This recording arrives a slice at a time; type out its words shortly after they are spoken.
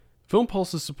Film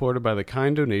Pulse is supported by the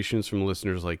kind donations from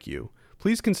listeners like you.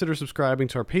 Please consider subscribing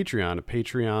to our Patreon at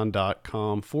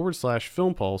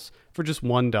patreon.com/filmpulse for just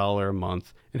 $1 a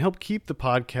month and help keep the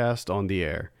podcast on the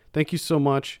air. Thank you so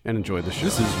much and enjoy the show.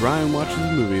 This is Ryan Watches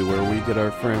a Movie, where we get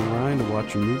our friend Ryan to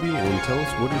watch a movie and tell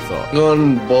us what he thought.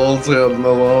 Going balls out in the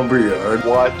lumberyard.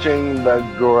 Watching the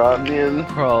Grunion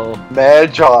Pro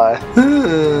Magi.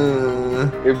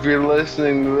 If you're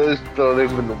listening to this, don't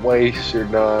even waste your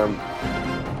time.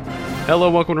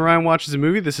 Hello, welcome to Ryan Watches a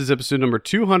Movie. This is episode number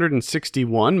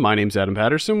 261. My name's Adam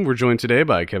Patterson. We're joined today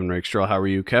by Kevin Rakestraw. How are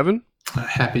you, Kevin?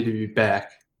 Happy to be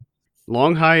back.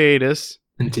 Long hiatus.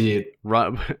 Indeed.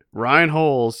 Ryan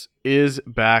Holes is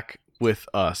back with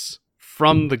us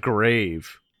from the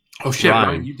grave. Oh shit,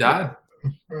 Ryan, you died?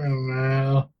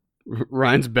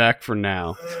 Ryan's back for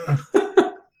now.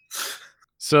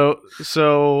 So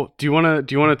do you want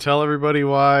to tell everybody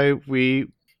why we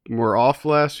were off the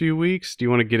last few weeks? Do you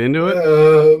want to get into it?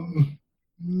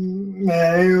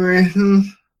 Many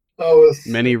reasons.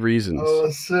 Many reasons. I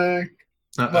was sick.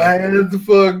 My head's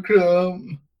fucked up.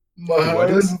 My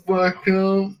head's fucked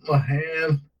up. My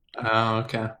hand. Oh,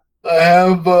 okay. I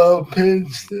have a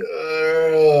pinched,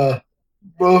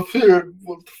 ruptured,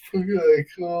 what the fuck are they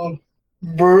called?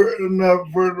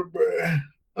 Not vertebrae.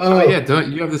 Oh yeah,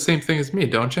 don't you have the same thing as me,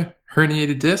 don't you?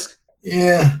 Herniated disc?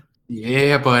 Yeah.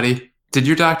 Yeah, buddy. Did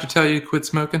your doctor tell you to quit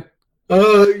smoking?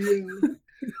 Oh, yeah.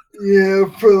 Yeah,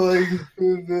 for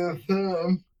the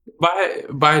time.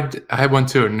 I went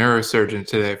to a neurosurgeon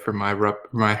today for my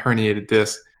herniated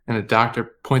disc, and the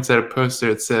doctor points at a poster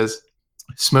that says,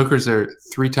 smokers are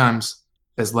 3 times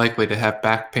as likely to have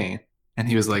back pain. And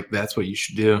he was like, that's what you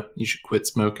should do. You should quit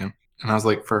smoking. And I was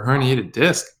like, for a herniated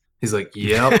disc? He's like,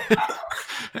 yep.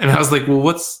 And I was like,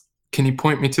 well, can you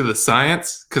point me to the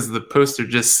science? Because the poster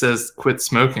just says quit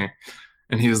smoking.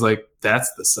 And he was like,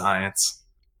 that's the science.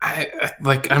 I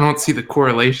don't see the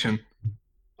correlation.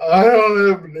 I don't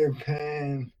have any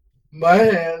pain. My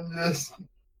hand just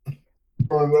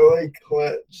really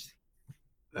clenched.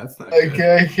 That's not good.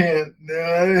 I can't do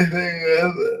anything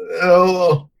with it at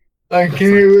all. I can't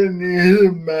even use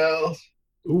a mouse.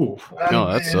 Ooh.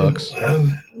 No, that sucks.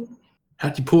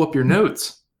 How'd you pull up your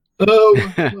notes? Oh,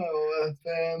 my left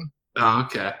hand. Oh,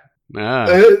 okay.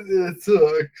 It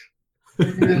sucks.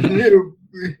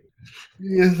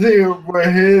 You see a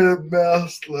right-handed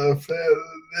mouse left hand.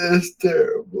 It's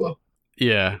terrible.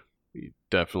 Yeah,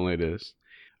 definitely it is.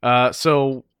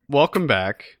 So, welcome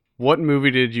back. What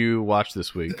movie did you watch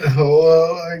this week?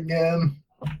 Hello again.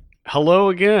 Hello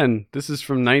again. This is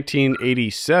from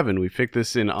 1987. We picked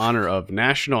this in honor of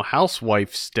National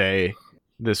Housewives Day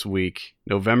this week.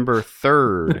 November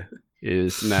 3rd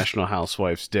is National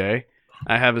Housewives Day.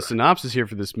 I have a synopsis here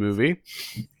for this movie.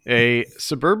 A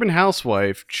suburban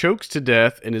housewife chokes to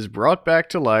death and is brought back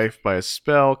to life by a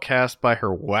spell cast by her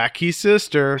wacky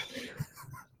sister.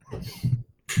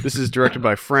 This is directed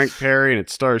by Frank Perry and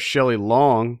it stars Shelley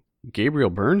Long.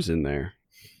 Gabriel Byrne's in there.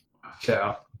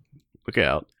 Look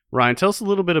out. Ryan, tell us a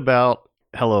little bit about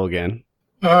Hello Again.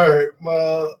 Alright,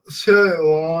 well, Shelley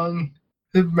Long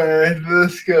is married to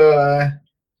this guy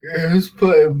who's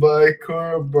played by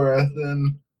Cora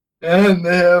Brethen. And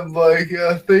they have I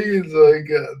think he's a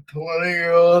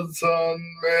 20-year-old son,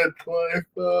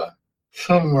 mid-25,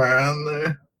 somewhere around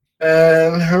there.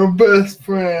 And her best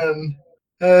friend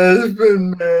has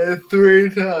been married 3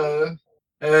 times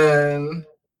and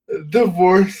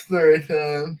divorced 3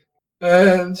 times.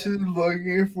 And she's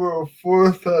looking for a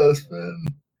 4th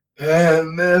husband.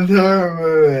 And the entire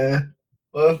movie,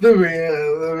 the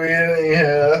beginning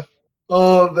half,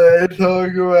 all they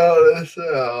talk about is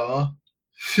how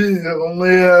she's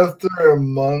only after her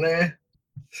money.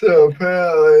 So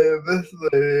apparently this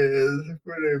lady is a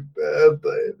pretty bad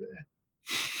lady.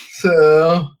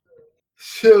 So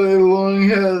Shelley Long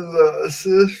has a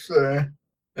sister,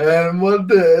 and one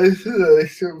day she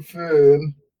likes some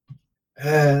food,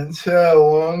 and Shelley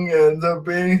Long ends up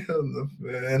eating some of the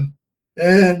food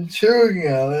and chewing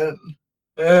on it,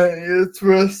 and gets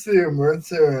rusty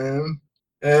mercury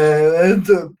and ends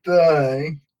up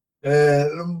dying.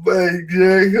 And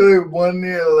exactly 1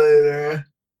 year later,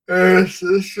 her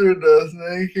sister does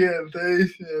an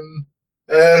incantation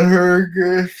at her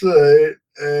gravesite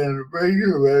and brings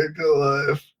her back to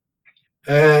life.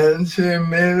 And she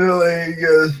immediately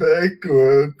goes back to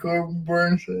her good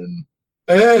person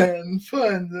and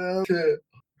finds out that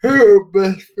her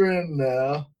best friend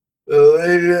now, the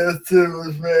lady that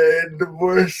was married,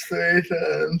 divorced 3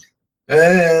 times,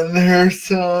 and her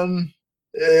son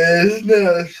is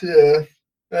now a chef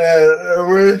at a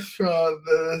restaurant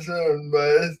that is owned by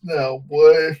his now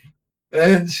wife.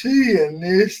 And she and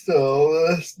used to all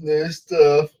this new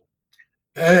stuff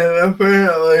And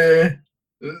apparently,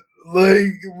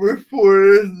 like,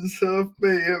 reporters and stuff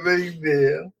made a big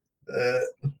deal that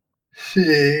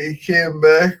she came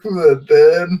back from the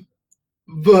dead.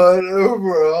 But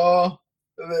overall,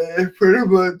 they pretty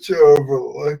much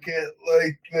overlook it.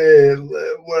 Like, they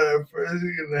let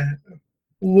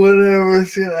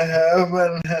whatever's gonna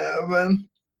happen.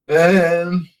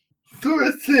 And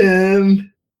towards the end,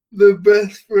 the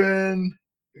best friend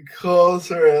calls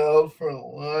her out for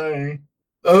lying.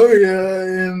 Oh yeah,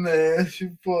 in there she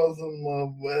falls in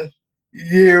love with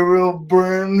Gabriel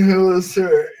Byrne, who was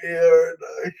her ER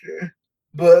doctor.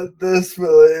 But that's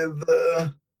really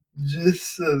the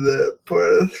gist of that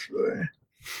part of the story.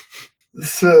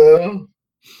 So,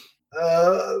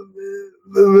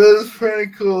 the best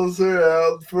friend calls her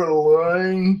out for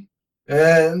lying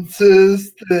and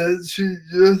says that she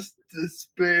just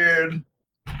despaired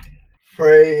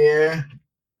for a year.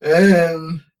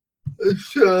 And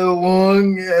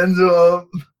Long ends up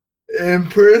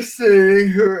impersonating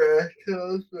her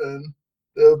ex-husband,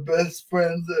 the best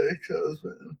friend's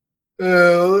ex-husband,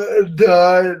 who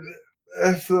died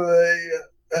after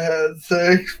they had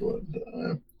sex one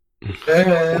time.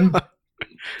 And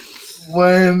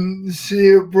when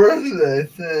she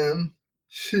impersonates him,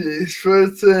 she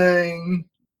starts saying,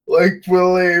 like,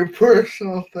 really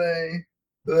personal thing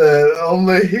that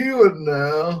only he would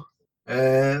know.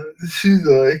 And she's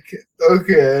like,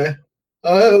 okay,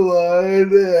 I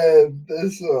lied and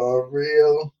this is all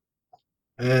real.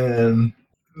 And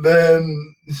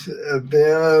then at the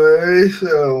end of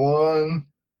episode 1,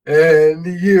 and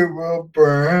Gabriel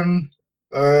Byrne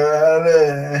are at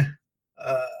a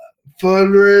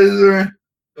fundraiser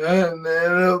and they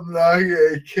end up knocking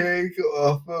a cake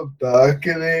off a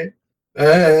balcony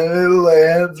and it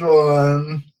lands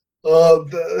on all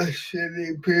the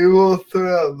shitty people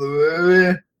throughout the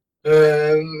movie,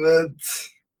 and that's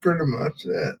pretty much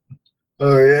it.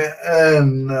 Oh yeah,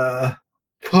 and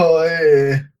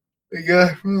Polly, the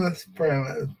guy from The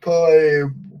Sopranos, Polly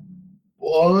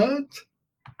Walnut?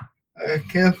 I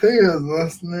can't think of his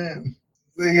last name.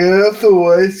 The guy with the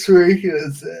white streak in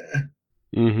his hair.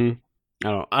 Mm-hmm.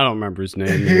 I don't remember his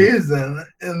name. He's in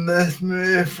this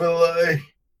movie for like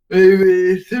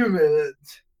maybe 2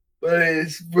 minutes. But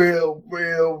he's real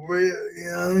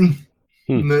young.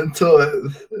 And that's all I have to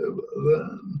say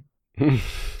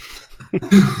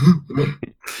about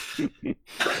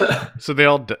that. So they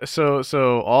all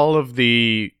so all of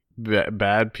the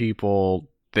bad people,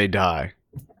 they die.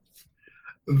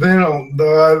 They don't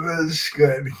die. They just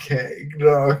got cake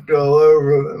knocked all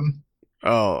over them.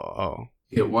 Oh.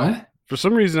 Yeah, what? For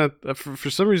some reason, I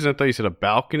thought you said a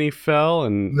balcony fell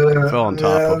and fell on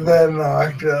top of it. They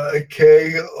knocked a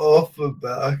cake off the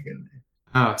balcony.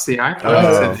 Oh, see, I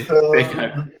thought you said they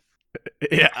got...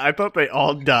 Yeah, I thought they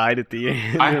all died at the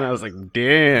end, and I was like,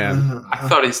 damn. I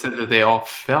thought he said that they all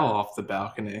fell off the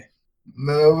balcony.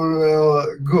 No, it would have been a lot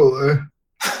cooler.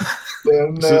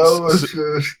 But no, it's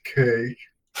just cake.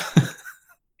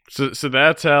 So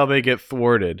that's how they get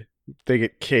thwarted. They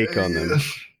get cake on them.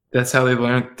 That's how they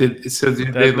learned. Did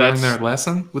they learn their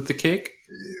lesson with the cake?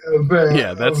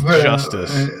 Yeah, that's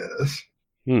justice. Yes.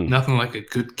 Nothing like a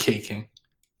good caking.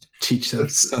 Teach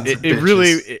those sons of It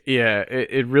bitches.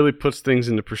 it really puts things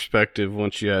into perspective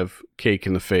once you have cake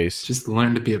in the face. Just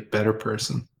learn to be a better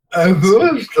person. If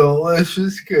it was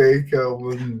delicious cake, I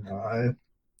wouldn't mind.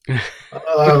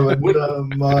 I would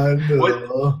not mind at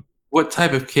all. What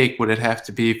type of cake would it have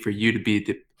to be for you to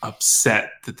be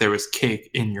upset that there was cake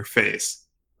in your face?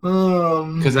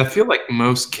 Because I feel like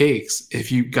most cakes,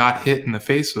 if you got hit in the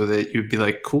face with it, you'd be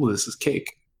like, cool, this is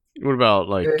cake. What about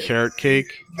like carrot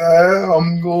cake?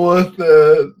 I'm going with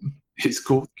that. It's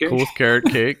cool with cake. Cool with carrot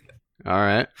cake. All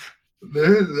right.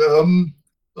 There's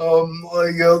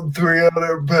like a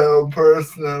 300-pound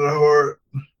person at heart.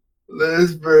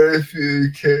 There's very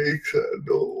few cakes I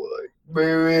don't like.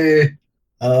 Maybe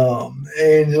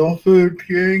angel food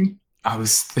cake. I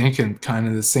was thinking kind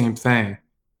of the same thing.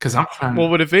 Because I'm trying to... Well,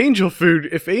 but if angel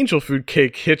food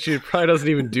cake hits you, it probably doesn't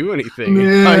even do anything.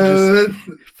 Yeah, It just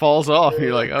falls off, and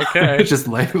you're like, okay. It just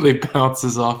lightly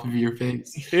bounces off of your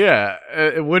face. Yeah,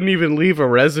 it wouldn't even leave a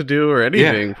residue or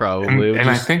anything, probably. And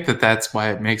I think that's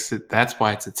why that's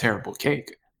why it's a terrible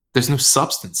cake. There's no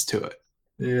substance to it.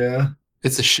 Yeah.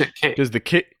 It's a shit cake. Does the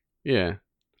cake... Yeah.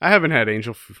 I haven't had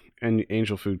angel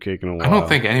food cake in a while. I don't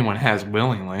think anyone has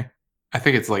willingly. I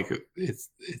think it's like it's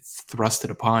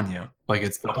thrusted upon you, like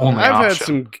it's the only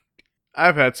option.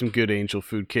 I've had some good angel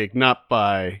food cake, not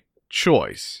by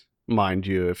choice, mind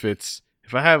you. If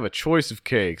I have a choice of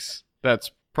cakes, that's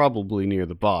probably near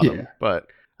the bottom. Yeah. But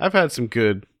I've had some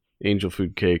good angel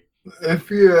food cake.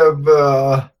 If you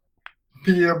have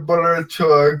peanut butter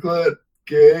chocolate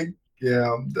cake.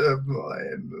 Yeah, I'm definitely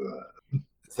into that.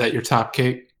 Is that your top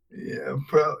cake? Yeah,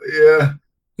 probably. Yeah.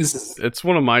 This is It's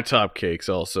one of my top cakes.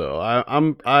 Also,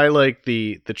 I like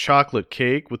the chocolate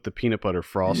cake with the peanut butter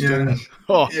frosting. Yes.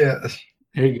 Oh, Yes.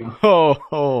 there you go.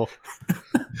 oh.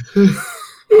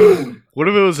 What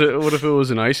if it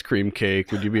was an ice cream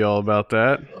cake? Would you be all about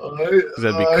that?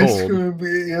 That'd be Ice cold. cream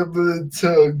be but it's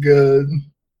so good.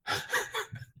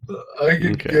 I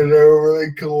could Okay. get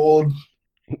really cold.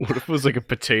 What if it was like a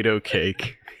potato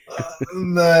cake?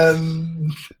 And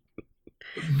then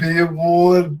people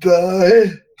would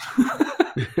die.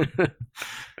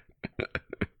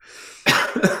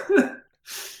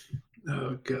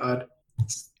 Oh God.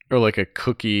 Or like a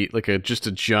cookie, just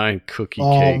a giant cookie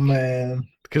Oh cake. man.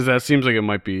 Because that seems like it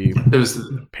might be Those,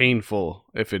 painful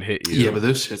if it hit you. yeah, but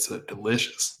those shits are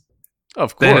delicious.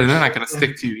 Of They're course. not gonna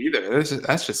stick to you either.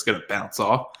 That's just gonna bounce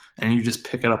off, and you just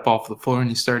pick it up off the floor and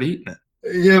you start eating it.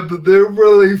 Yeah, but they're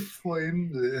really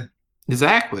flimsy.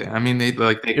 Exactly. I mean,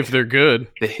 If they're good,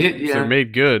 they hit if you. they're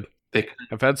made good. They,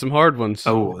 I've had some hard ones.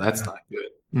 oh, that's not good.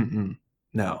 Mm-mm.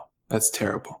 No, that's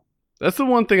terrible. That's the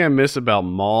one thing I miss about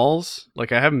malls.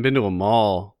 Like, I haven't been to a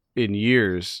mall in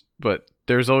years, but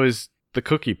there's always the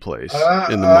cookie place in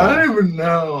the I don't mall. even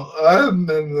know. I haven't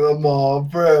been to the mall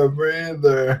forever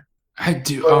either. I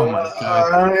do. Oh my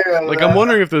God. Like, I'm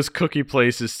wondering if those cookie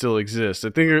places still exist.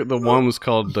 I think the one was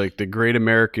called, like, the Great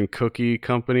American Cookie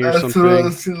Company or That's what I something.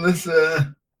 was gonna say.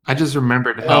 I just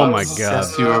remembered Oh how my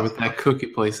obsessed God. you are with that cookie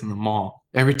place in the mall.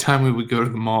 Every time we would go to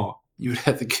the mall, you would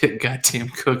have to get a goddamn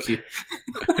cookie.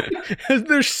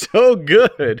 They're so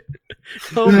good.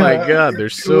 Oh my God, they're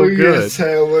so We get good.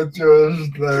 sandwiches,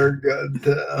 they're good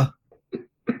too.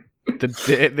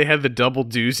 They had the double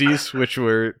doozies, which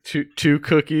were two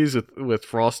cookies with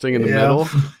frosting in the Yeah. middle.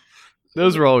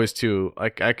 Those were always two. I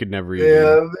could never even.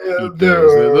 Yeah, eat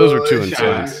those were too really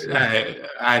intense. good.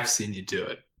 I've seen you do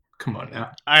it. Come on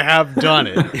now. I have done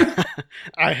it.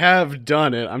 I have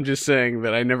done it. I'm just saying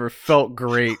that I never felt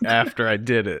great after I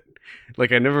did it.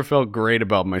 Like, I never felt great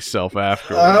about myself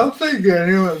afterwards. I don't think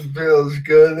anyone feels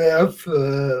good after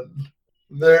that.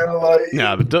 They're like,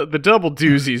 No, the double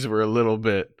doozies were a little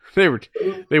bit. They were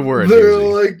a they're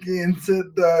doozy. like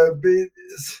instant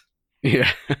diabetes. Yeah,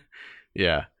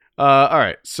 yeah. All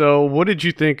right. So, what did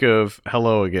you think of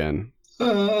Hello Again? It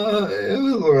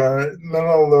was alright,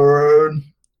 middle of the road,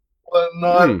 but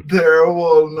not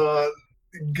terrible, not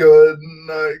good,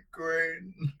 not great.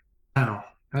 No,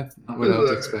 that's not what I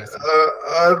was expecting.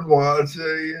 I'd watch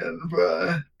it again,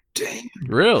 but Dang.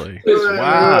 Really? Yeah.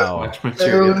 Wow. Much it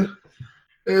material.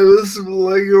 was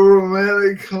like a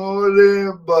romantic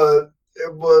comedy, but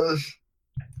it was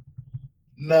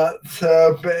not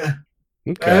sappy.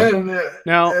 Okay. And it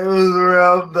Now, was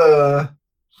around the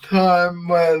time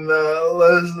when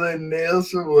Leslie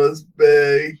Nielsen was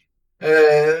big,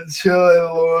 and Shelley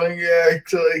Long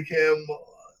actually came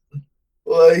on.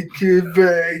 Like, she's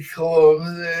very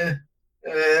clumsy,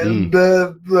 and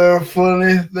there are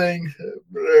funny things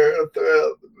there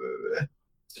throughout the movie.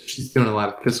 She's doing a lot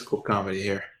of physical comedy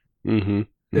here. mm-hmm.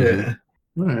 Yeah.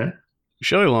 All right.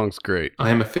 Shelley Long's great. I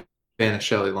am a fan of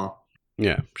Shelley Long.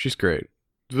 Yeah, she's great.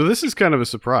 But this is kind of a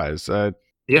surprise. I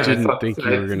Yeah, didn't think you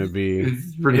were going to be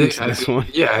It's into ridiculous. this one.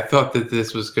 Yeah, I thought that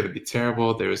this was going to be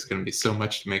terrible. There was going to be so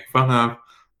much to make fun of,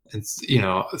 and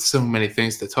so many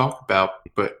things to talk about.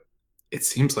 But it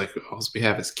seems like all we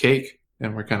have is cake,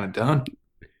 and we're kind of done.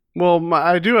 Well,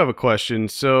 I do have a question.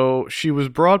 So she was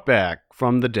brought back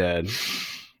from the dead.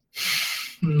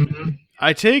 Mhm.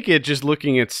 I take it, just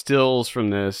looking at stills from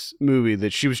this movie,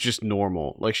 that she was just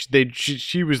normal. Like,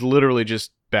 she was literally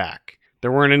just back.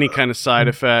 There weren't any kind of side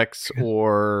effects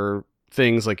or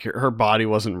things like her body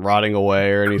wasn't rotting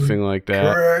away or anything like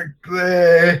that.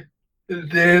 Correct. They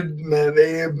did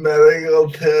many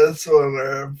medical tests on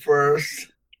her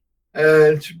first,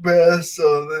 and she passed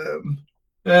on them,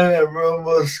 and everyone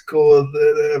was cool with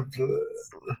it after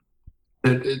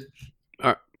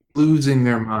that. Losing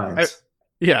their minds.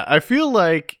 Yeah, I feel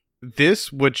like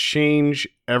this would change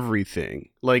everything.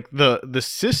 Like the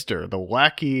sister, the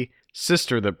wacky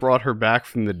sister that brought her back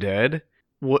from the dead.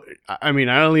 I mean,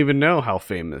 I don't even know how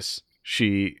famous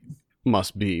she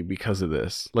must be because of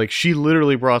this. Like, she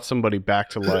literally brought somebody back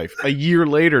to life a year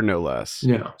later, no less.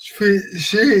 Yeah.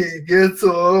 She gets a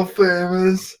little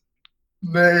famous,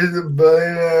 made a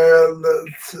billionaire, and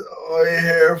that's all you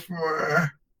hear from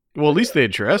her. Well, at least they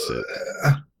address it.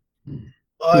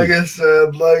 Like I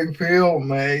said, like, people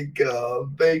make a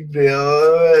big deal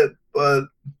of it, but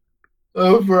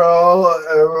overall,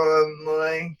 everyone,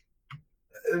 like,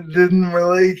 didn't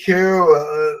really care about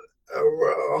it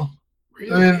overall.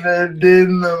 I mean, they did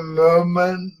in the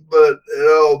moment, but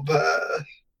it all passed.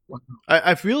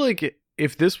 I feel like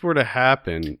if this were to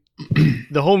happen,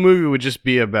 the whole movie would just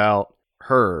be about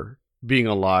her being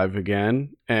alive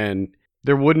again, and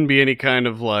there wouldn't be any kind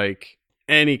of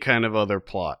other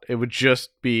plot. It would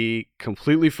just be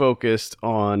completely focused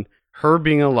on her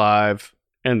being alive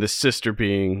and the sister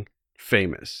being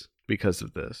famous because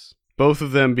of this. Both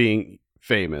of them being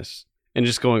famous and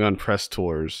just going on press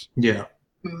tours. Yeah.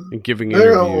 And giving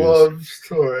There are interviews. love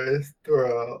stories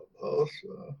throughout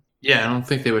also. Yeah, I don't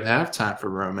think they would have time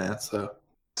for romance, though.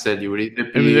 Said you would either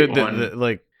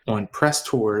be on press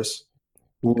tours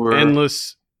or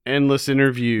endless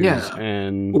interviews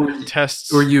and or,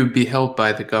 tests, or you'd be held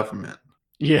by the government.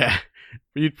 Yeah,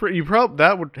 you probably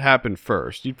that would happen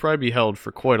first. You'd probably be held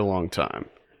for quite a long time.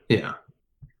 Yeah.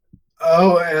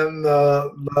 Oh, and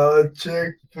the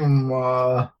chick from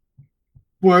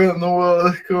Where in the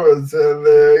World is Court said,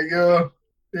 there you go.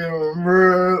 You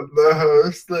remember the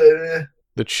host lady?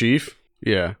 The chief?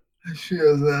 Yeah. She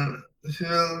was in it. She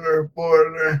was a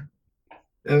reporter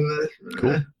in this.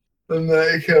 Cool. And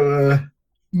that kind of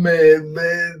made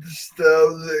me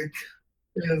nostalgic.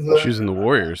 She was in the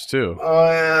Warriors, too. Oh,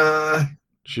 yeah.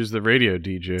 She was the radio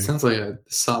DJ. Sounds like a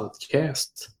solid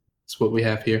cast. That's what we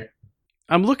have here.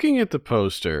 I'm looking at the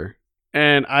poster,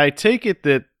 and I take it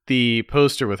that the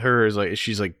poster with her is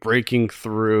she's breaking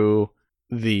through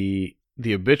the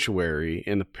obituary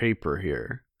in the paper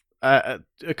here. A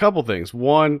couple things.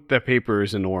 One, that paper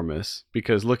is enormous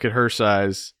because look at her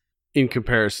size in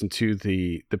comparison to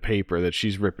the paper that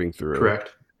she's ripping through.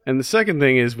 Correct. And the second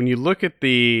thing is when you look at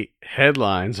the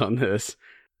headlines on this,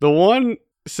 the one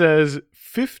says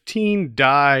 15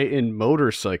 die in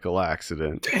motorcycle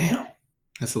accident. Damn.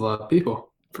 That's a lot of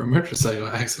people for a motorcycle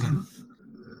accident.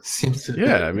 Seems to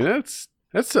I mean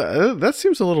that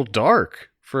seems a little dark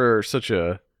for such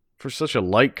a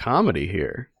light comedy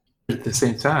here. At the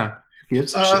same time, who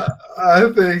gives a shit? I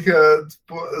think it's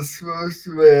supposed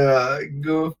to be a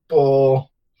goofball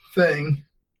thing.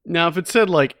 Now, if it said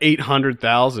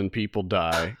 800,000 people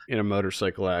die in a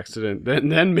motorcycle accident,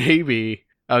 then maybe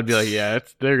I would be like, yeah,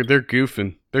 they're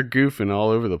goofing all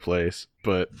over the place.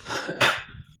 But I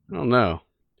don't know.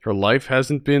 Her life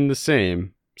hasn't been the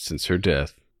same since her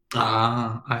death.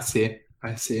 Ah, I see.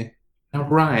 Now,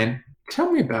 Ryan,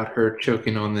 tell me about her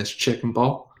choking on this chicken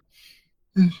ball.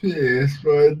 She is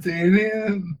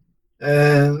Spartanian,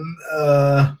 and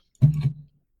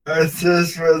her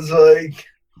sister was like,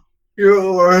 your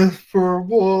aura's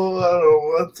purple, I don't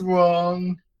know what's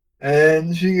wrong.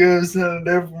 And she goes in a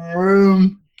different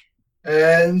room,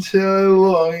 and she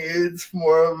long eats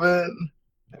more of it,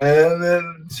 and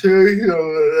then chokes on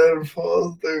it and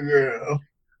falls to the ground.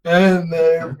 And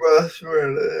they rush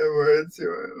her to the emergency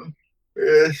room,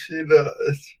 where she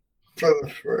does for the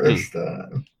first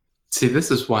time. See,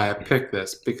 this is why I picked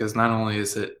this, because not only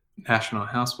is it National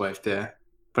Housewife Day,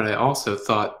 but I also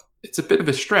thought it's a bit of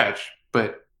a stretch,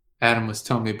 but Adam was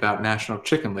telling me about National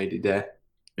Chicken Lady Day.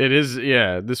 It is,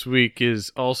 yeah. This weekend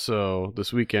is also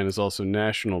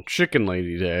National Chicken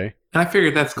Lady Day. And I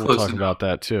figured that's close We'll talk enough. about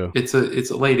that too. It's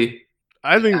a lady.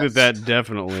 I think that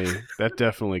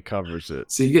definitely covers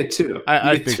it. So you get two.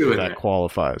 I get think two in that there.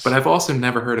 qualifies. But I've also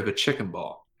never heard of a chicken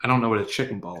ball. I don't know what a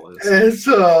chicken ball is. It's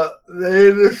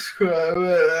they describe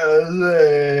it as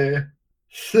a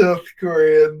South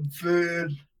Korean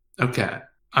food. Okay.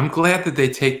 I'm glad that they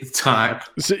take the time.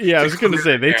 So, yeah, I was going to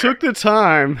say, they took the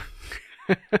time.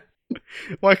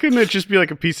 Why couldn't it just be like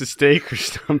a piece of steak or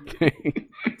something?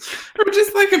 Or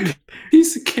just like a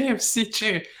piece of KFC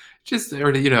chicken.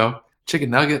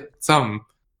 Chicken nugget, something.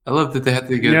 I love that they had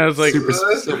to get super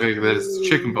specific that it's a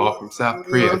chicken ball from South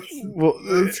Korea. Well,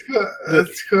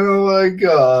 It's kind of like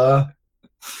a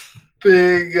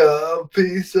big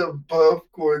piece of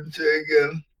popcorn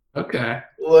chicken. Okay.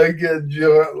 Like if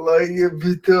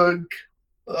you took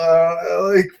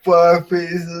 5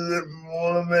 pieces and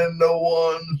roll them into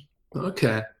one.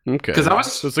 Okay. Okay. So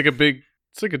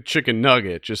it's like a chicken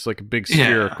nugget, just like a big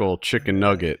spherical chicken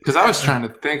nugget. Because I was trying to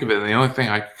think of it, and the only thing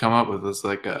I could come up with was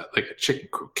like a chicken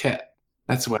croquette.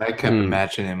 That's what I kept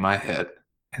imagining in my head,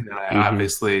 and then I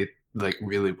obviously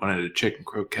really wanted a chicken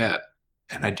croquette,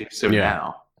 and I do so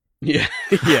now. Yeah,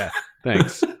 yeah.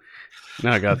 Thanks.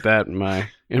 Now I got that in my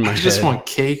head. I just want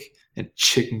cake and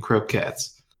chicken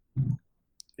croquettes.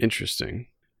 Interesting.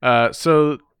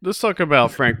 So let's talk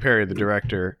about Frank Perry, the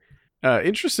director.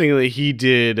 Interestingly, he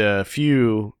did a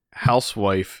few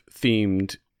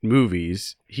housewife-themed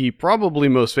movies. He probably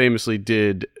most famously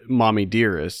did Mommy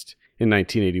Dearest in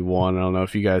 1981. I don't know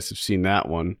if you guys have seen that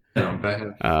one. No,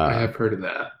 but I have heard of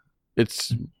that.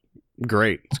 It's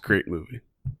great. It's a great movie.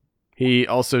 He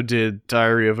also did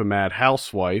Diary of a Mad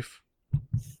Housewife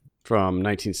from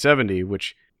 1970,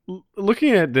 which,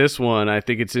 looking at this one, I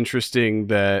think it's interesting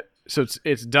that, so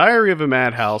it's Diary of a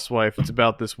Mad Housewife. It's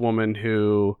about this woman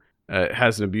who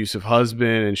has an abusive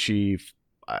husband, and she,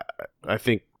 I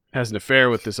think, has an affair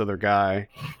with this other guy.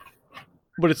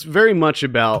 But it's very much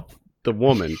about the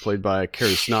woman, played by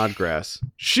Carrie Snodgrass.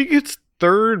 She gets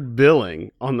third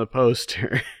billing on the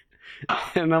poster.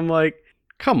 And I'm like,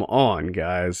 come on,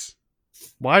 guys.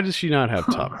 Why does she not have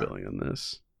top billing on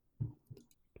this?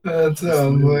 That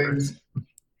sounds like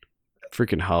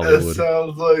Freaking that Hollywood.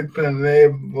 sounds like the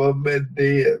name of a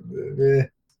Medea movie.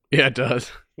 Yeah, it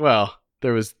does. Well,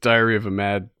 there was Diary of a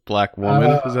Mad Black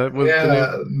Woman. Is that what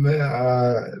the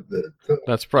name?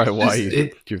 That's probably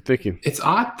why you're thinking. It's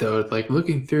odd though, like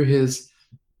looking through his,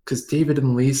 because David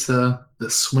and Lisa, The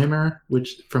Swimmer,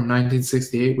 which from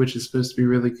 1968, which is supposed to be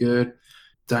really good.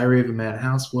 Diary of a Mad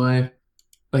Housewife.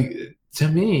 Like, to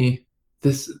me,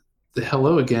 the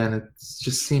Hello Again, it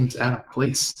just seems out of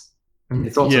place. I mean,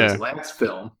 it's also his last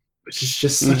film, which is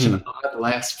just such an odd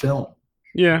last film.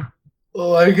 Yeah.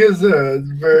 Like I said,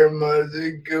 it's very much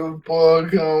a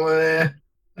goofball comedy.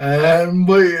 And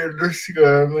what you're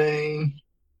describing,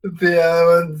 the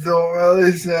elements don't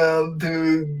really sound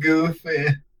too goofy.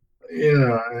 You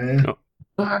know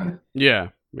what I mean? Yeah.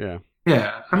 Yeah,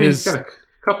 I mean, he's got a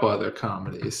couple other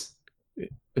comedies,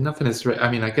 but nothing is.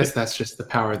 I mean, I guess that's just the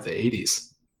power of the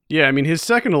 80s. Yeah, I mean, his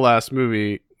second to last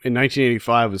movie in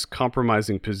 1985 was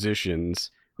Compromising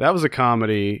Positions. That was a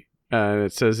comedy.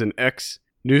 It says an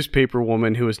ex-newspaper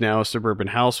woman who is now a suburban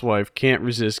housewife can't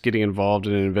resist getting involved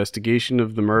in an investigation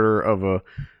of the murder of a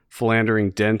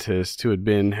philandering dentist who had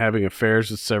been having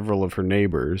affairs with several of her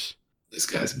neighbors. This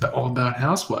guy's all about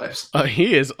housewives.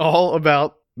 He is all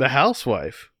about the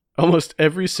housewife. Almost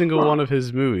every single one of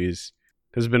his movies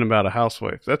has been about a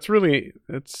housewife. That's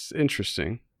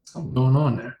interesting. Something going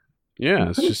on there. Yeah,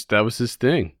 it's just that was his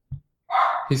thing.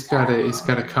 He's got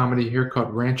a comedy here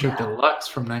called Rancho Deluxe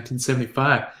from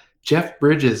 1975. Jeff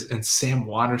Bridges and Sam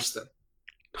Waterston,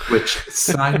 which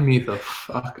signed me the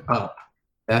fuck up.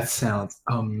 That sounds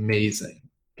amazing.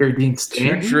 Harry Dean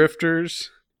Stanton.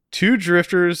 Two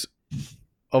drifters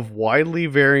of widely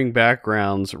varying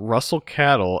backgrounds wrestle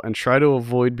cattle and try to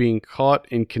avoid being caught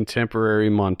in contemporary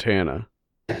Montana.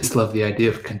 I just love the idea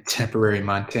of contemporary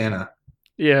Montana.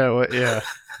 Yeah, well, yeah.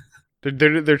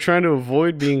 They're trying to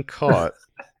avoid being caught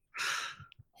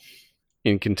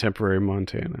in contemporary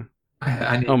Montana.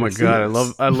 Oh my god,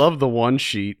 I love the one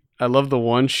sheet. I love the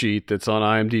one sheet that's on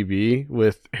IMDb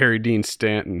with Harry Dean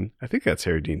Stanton. I think that's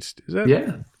Harry Dean. Is that?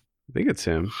 Yeah. I think it's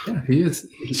him. Yeah, he is.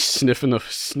 He's sniffing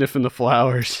the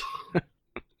flowers.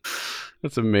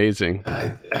 That's amazing.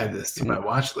 I add this to my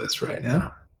watch list right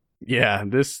now. Yeah,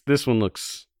 this one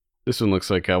looks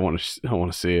like I want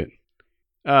to see it.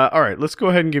 All right, let's go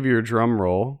ahead and give you a drum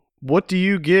roll. What do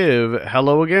you give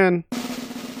Hello Again?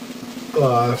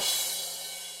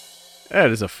 5.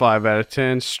 That is a 5 out of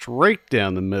 10, straight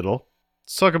down the middle.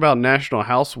 Let's talk about National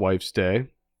Housewives Day.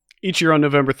 Each year on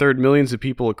November 3rd, millions of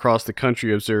people across the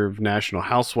country observe National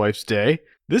Housewives Day.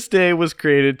 This day was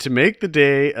created to make the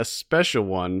day a special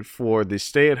one for the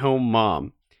stay-at-home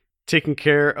mom. Taking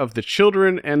care of the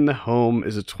children and the home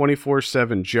is a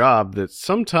 24/7 job that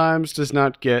sometimes does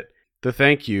not get the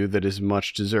thank you that is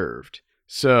much deserved.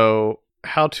 So,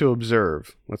 how to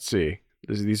observe? Let's see.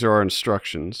 These are our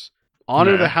instructions.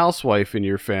 Honor the housewife in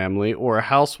your family or a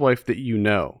housewife that you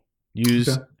know.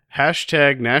 Use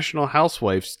hashtag National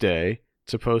Housewives Day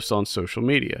to post on social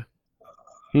media.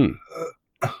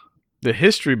 The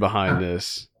history behind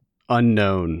this,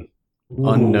 unknown.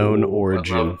 Unknown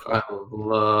origin. I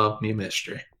love me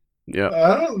mystery. Yeah.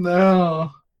 I don't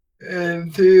know.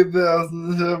 In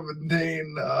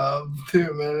 2017,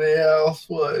 too many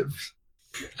housewives.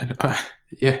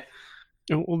 Yeah.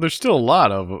 Well, there's still a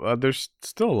lot of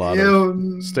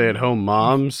stay-at-home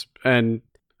moms, and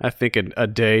I think a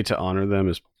day to honor them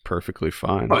is perfectly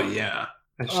fine. Oh yeah,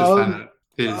 it's just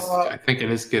I think it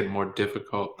is getting more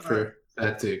difficult for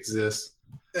that to exist.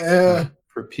 Yeah.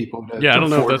 For people to I don't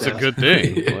know if that's that. a good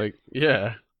thing.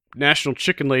 National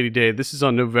Chicken Lady Day. This is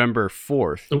on November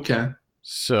 4th. Okay.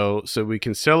 So we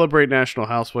can celebrate National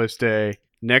Housewives Day.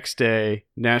 Next day,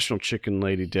 National Chicken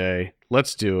Lady Day.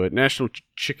 Let's do it. National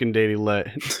Chicken Lady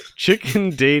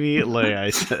Chicken Lady Lay, I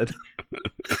said.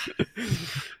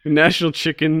 National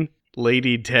Chicken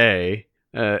Lady Day.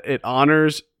 It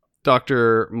honors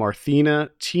Dr. Marthina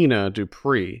Tina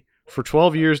Dupree. For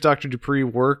 12 years, Dr. Dupree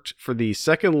worked for the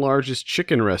second largest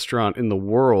chicken restaurant in the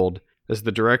world as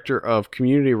the Director of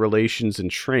Community Relations and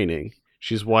Training.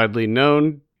 She's widely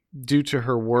known due to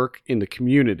her work in the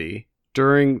community.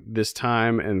 During this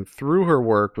time and through her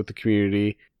work with the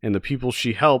community and the people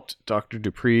she helped, Dr.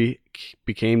 Dupree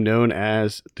became known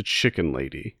as the Chicken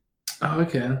Lady. Oh,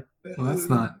 okay. Well, that's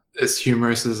not as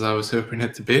humorous as I was hoping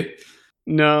it to be.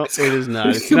 No, it is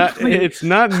not. It's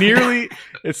not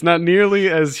nearly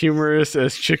as humorous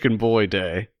as Chicken Boy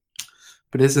Day.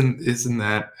 But isn't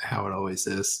that how it always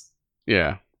is?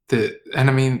 Yeah. And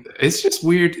I mean, it's just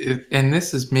weird. And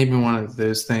this is maybe one of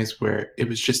those things where it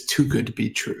was just too good to be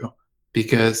true.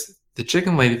 Because the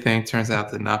Chicken Lady thing turns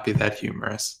out to not be that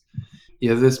humorous. You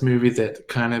have this movie that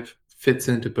kind of fits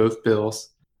into both bills.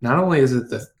 Not only is it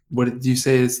what did you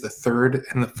say is the third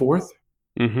and the fourth?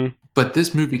 Mm-hmm. But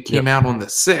this movie came out on the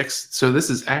 6th. So this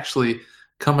is actually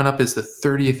coming up as the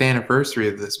 30th anniversary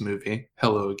of this movie.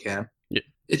 Hello again. Yeah.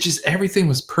 It just, everything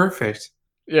was perfect.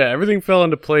 Yeah, everything fell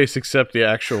into place except the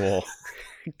actual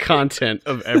content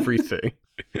of everything.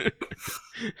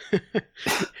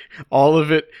 all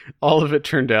of it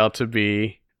turned out to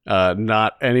be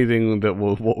not anything that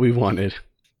what we wanted.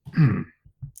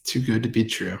 Too good to be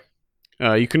true.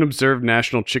 You can observe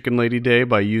National Chicken Lady Day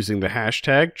by using the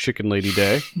hashtag Chicken Lady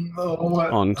Day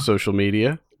on social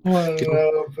media. Are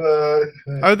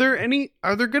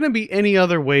there going to be any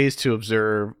other ways to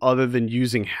observe other than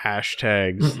using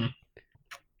hashtags? Mm-mm.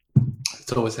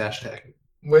 It's always hashtag.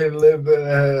 We live in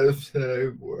a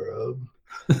hashtag world.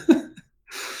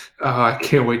 Oh, I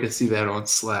can't wait to see that on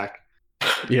Slack.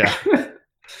 Yeah.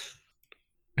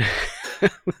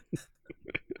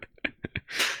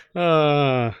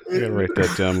 I gotta write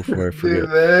that down before I forget.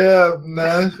 They have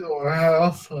National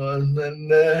House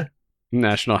Husband there.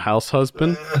 National House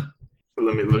Husband?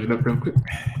 Let me look it up real quick.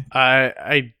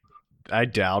 I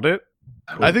doubt it.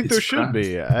 I think there should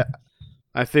be. I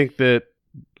think that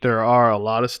there are a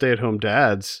lot of stay-at-home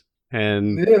dads,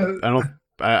 and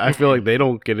I feel like they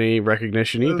don't get any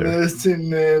recognition either.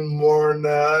 Listening more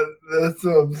now. That's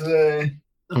what I'm saying.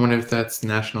 I wonder if that's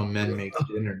National Men Make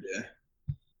Dinner Day.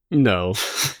 No,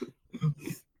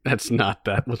 that's not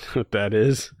what that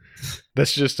is.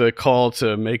 That's just a call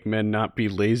to make men not be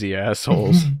lazy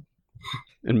assholes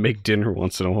and make dinner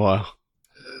once in a while.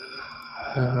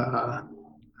 It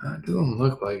doesn't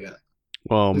look like it.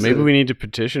 Well, maybe we need to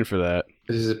petition for that.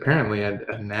 This is apparently a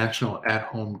national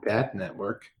at-home dad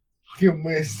network. Can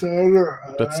we start her?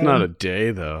 That's not a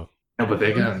day, though. No, but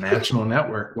they got a national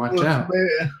network. Watch out.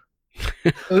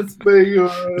 Let's make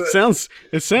it.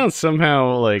 It sounds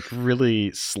somehow like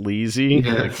really sleazy,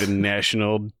 like the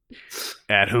National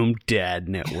At-Home Dad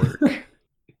Network.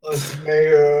 Let's make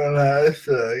her an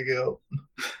hashtag.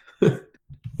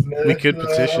 We could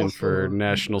petition for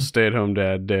National Stay-at-Home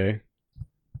Dad Day.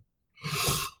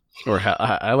 Or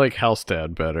I like House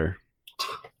Dad better.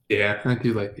 Yeah, I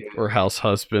do like the Or House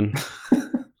Husband.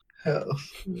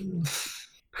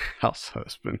 House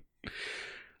Husband.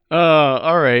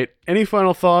 All right. Any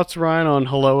final thoughts, Ryan, on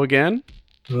Hello Again?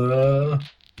 No.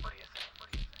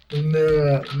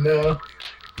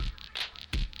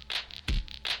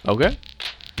 Okay.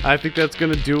 I think that's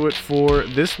going to do it for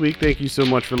this week. Thank you so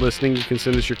much for listening. You can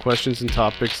send us your questions and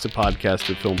topics to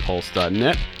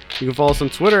podcast@filmpulse.net. You can follow us on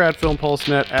Twitter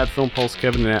 @FilmPulseNet,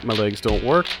 @FilmPulseKevin, and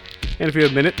 @MyLegsDon'tWork. And if you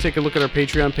have a minute, take a look at our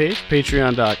Patreon page,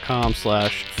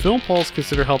 patreon.com/FilmPulse.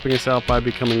 Consider helping us out by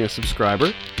becoming a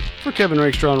subscriber. For Kevin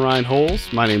Rakestraw and Ryan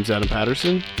Holes, my name's Adam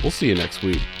Patterson. We'll see you next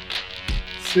week.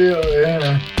 See you,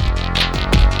 yeah.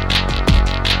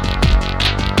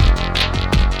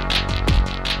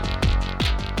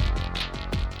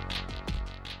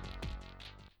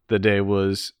 The day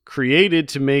was created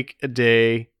to make a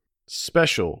day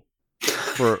special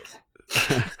for...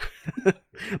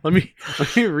 let me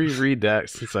reread that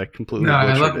since I completely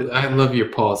butchered it. I love your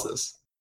pauses.